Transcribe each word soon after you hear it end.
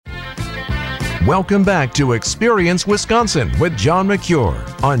Welcome back to Experience Wisconsin with John McCure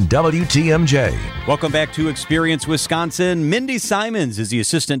on WTMJ. Welcome back to Experience Wisconsin. Mindy Simons is the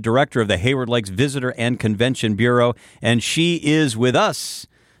Assistant Director of the Hayward Lakes Visitor and Convention Bureau, and she is with us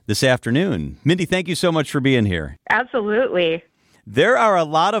this afternoon. Mindy, thank you so much for being here. Absolutely. There are a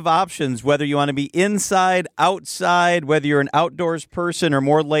lot of options, whether you want to be inside, outside, whether you're an outdoors person or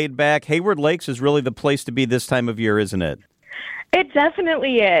more laid back. Hayward Lakes is really the place to be this time of year, isn't it? It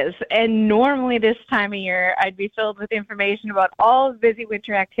definitely is. And normally this time of year, I'd be filled with information about all the busy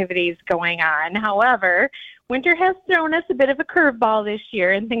winter activities going on. However, winter has thrown us a bit of a curveball this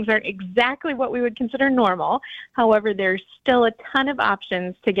year, and things aren't exactly what we would consider normal. However, there's still a ton of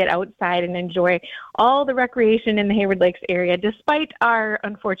options to get outside and enjoy all the recreation in the Hayward Lakes area, despite our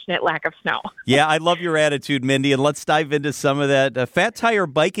unfortunate lack of snow. Yeah, I love your attitude, Mindy, and let's dive into some of that. Fat tire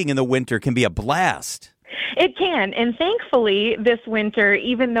biking in the winter can be a blast. It can, and thankfully this winter,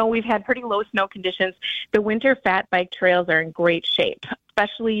 even though we've had pretty low snow conditions, the winter fat bike trails are in great shape,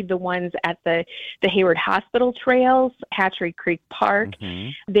 especially the ones at the Hayward Hospital trails, Hatchery Creek Park.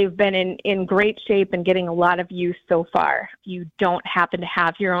 They've been in great shape and getting a lot of use so far. If you don't happen to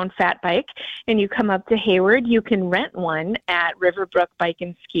have your own fat bike and you come up to Hayward, you can rent one at Riverbrook Bike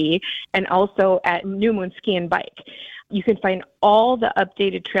and Ski and also at New Moon Ski and Bike. You can find all the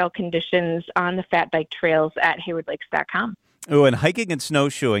updated trail conditions on the fat bike trails at haywardlakes.com. Oh, and hiking and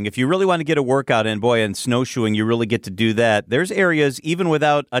snowshoeing. If you really want to get a workout in, boy, and snowshoeing, you really get to do that. There's areas, even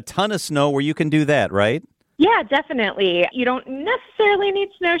without a ton of snow, where you can do that, right? Yeah, definitely. You don't necessarily need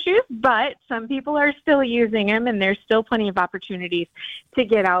snowshoes, but some people are still using them, and there's still plenty of opportunities to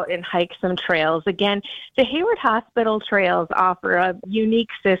get out and hike some trails. Again, the Hayward Hospital trails offer a unique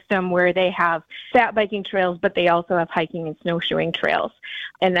system where they have fat biking trails, but they also have hiking and snowshoeing trails.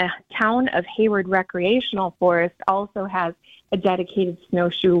 And the town of Hayward Recreational Forest also has a dedicated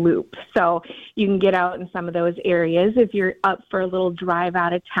snowshoe loop. So you can get out in some of those areas. If you're up for a little drive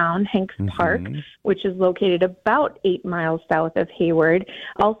out of town, Hanks Park, which is located about 8 miles south of Hayward,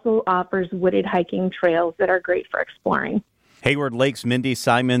 also offers wooded hiking trails that are great for exploring. Hayward Lakes, Mindy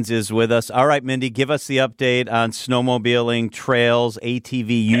Simons is with us. All right, Mindy, give us the update on snowmobiling, trails,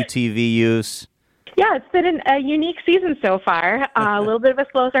 ATV, UTV use. Yeah, it's been a unique season so far. A little bit of a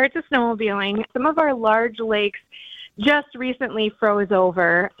slow start to snowmobiling. Some of our large lakes just recently froze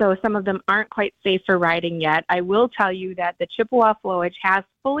over, so some of them aren't quite safe for riding yet. I will tell you that the Chippewa flowage has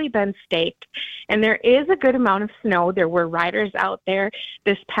fully been staked, and there is a good amount of snow. There were riders out there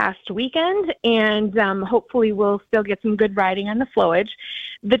this past weekend, and hopefully we'll still get some good riding on the flowage.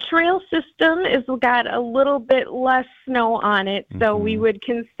 The trail system has got a little bit less snow on it, so we would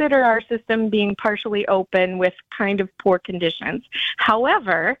consider our system being partially open with kind of poor conditions.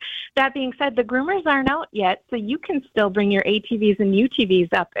 However, that being said, the groomers aren't out yet, so you can still bring your ATVs and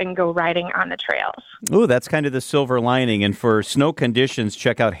UTVs up and go riding on the trails. Ooh, that's kind of the silver lining. And for snow conditions,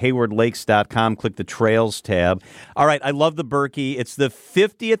 check out haywardlakes.com, click the Trails tab. All right, I love the Berkey. It's the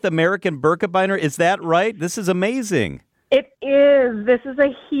 50th American Birkebeiner. Is that right? This is amazing. It is. This is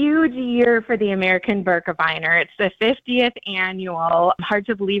a huge year for the American Birkebeiner. It's the 50th annual. Hard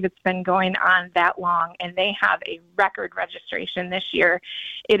to believe it's been going on that long, and they have a record registration this year.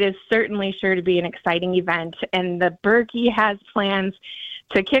 It is certainly sure to be an exciting event, and the Berkey has plans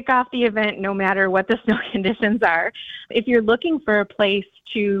to kick off the event no matter what the snow conditions are. If you're looking for a place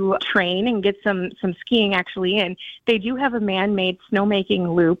to train and get some skiing actually in, they do have a man-made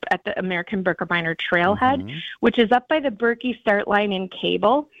snowmaking loop at the American Birkebeiner Trailhead, which is up by the Berkey start line in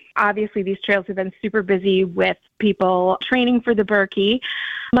Cable. Obviously, these trails have been super busy with people training for the Berkey.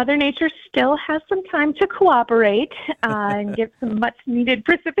 Mother Nature still has some time to cooperate and get some much-needed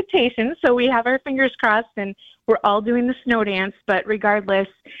precipitation, so we have our fingers crossed, and we're all doing the snow dance. But regardless,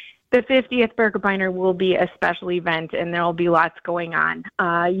 the 50th Birkebeiner will be a special event, and there will be lots going on.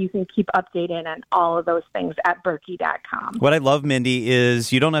 You can keep updated on all of those things at Berkey.com. What I love, Mindy,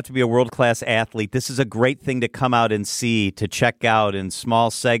 is you don't have to be a world-class athlete. This is a great thing to come out and see, to check out in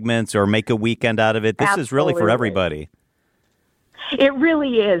small segments or make a weekend out of it. This is really for everybody. It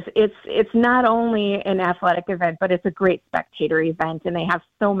really is. It's not only an athletic event, but it's a great spectator event, and they have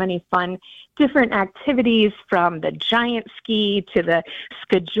so many fun different activities, from the giant ski to the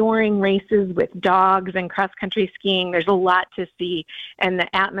skijoring races with dogs and cross-country skiing. There's a lot to see, and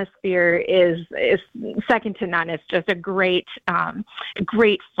the atmosphere is second to none. It's just a great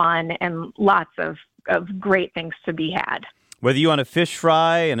fun and lots of great things to be had. Whether you want a fish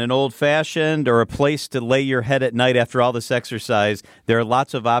fry and an old-fashioned or a place to lay your head at night after all this exercise, there are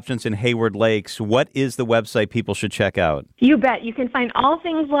lots of options in Hayward Lakes. What is the website people should check out? You bet. You can find all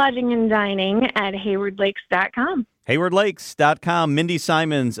things lodging and dining at haywardlakes.com. HaywardLakes.com. Mindy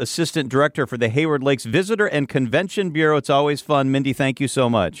Simons, Assistant Director for the Hayward Lakes Visitor and Convention Bureau. It's always fun. Mindy, thank you so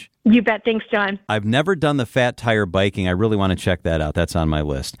much. You bet. Thanks, John. I've never done the Fat Tire biking. I really want to check that out. That's on my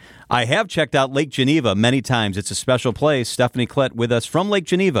list. I have checked out Lake Geneva many times. It's a special place. Stephanie Klett with us from Lake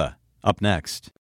Geneva. Up next.